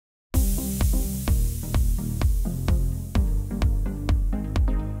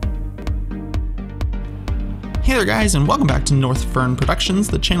Hey there guys, and welcome back to North Fern Productions.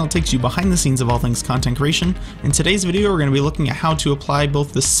 The channel takes you behind the scenes of all things content creation. In today's video we're going to be looking at how to apply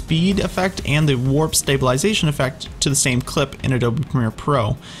both the speed effect and the warp stabilization effect to the same clip in Adobe Premiere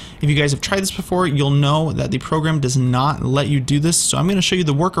Pro. If you guys have tried this before, you'll know that the program does not let you do this, so I'm going to show you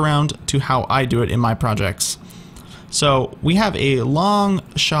the workaround to how I do it in my projects. So we have a long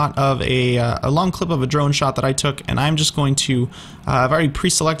shot of a long clip of a drone shot that I took, and I'm just going to, I've already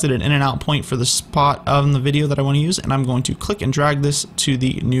pre-selected an in and out point for the spot of the video that I want to use, and I'm going to click and drag this to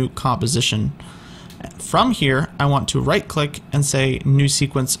the new composition. From here, I want to right click and say new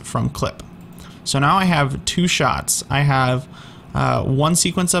sequence from clip. So now I have two shots. I have one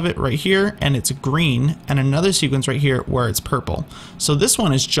sequence of it right here and it's green, and another sequence right here where it's purple. So this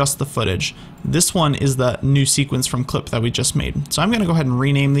one is just the footage. This one is the new sequence from clip that we just made. So I'm going to go ahead and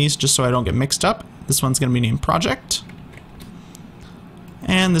rename these just so I don't get mixed up. This one's going to be named project,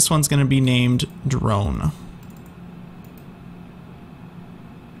 and this one's going to be named drone.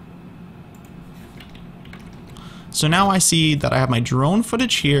 So now I see that I have my drone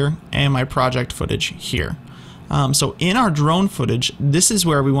footage here and my project footage here. So in our drone footage, this is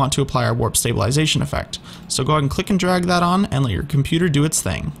where we want to apply our warp stabilization effect. So go ahead and click and drag that on and let your computer do its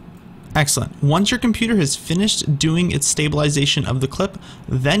thing. Excellent. Once your computer has finished doing its stabilization of the clip,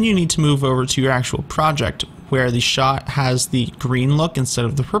 then you need to move over to your actual project where the shot has the green look instead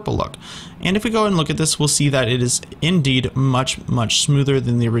of the purple look. And if we go and look at this, we'll see that it is indeed much smoother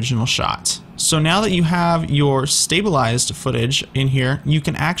than the original shot. So now that you have your stabilized footage in here, you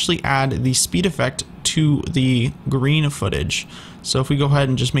can actually add the speed effect to the green footage. So if we go ahead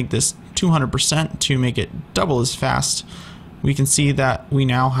and just make this 200% to make it double as fast, we can see that we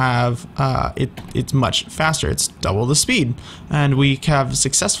now have it's much faster. It's double the speed, and we have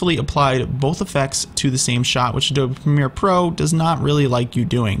successfully applied both effects to the same shot, which Adobe Premiere Pro does not really like you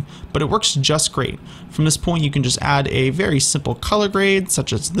doing, but it works just great. From this point you can just add a very simple color grade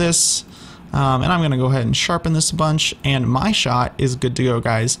such as this, and I'm going to go ahead and sharpen this a bunch, and my shot is good to go,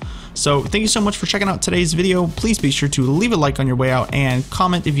 guys. So thank you so much for checking out today's video. Please be sure to leave a like on your way out and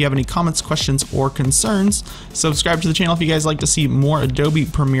comment if you have any comments, questions, or concerns. Subscribe to the channel if you guys like to see more Adobe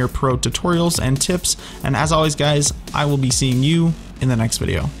Premiere Pro tutorials and tips. And as always, guys, I will be seeing you in the next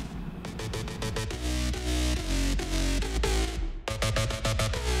video.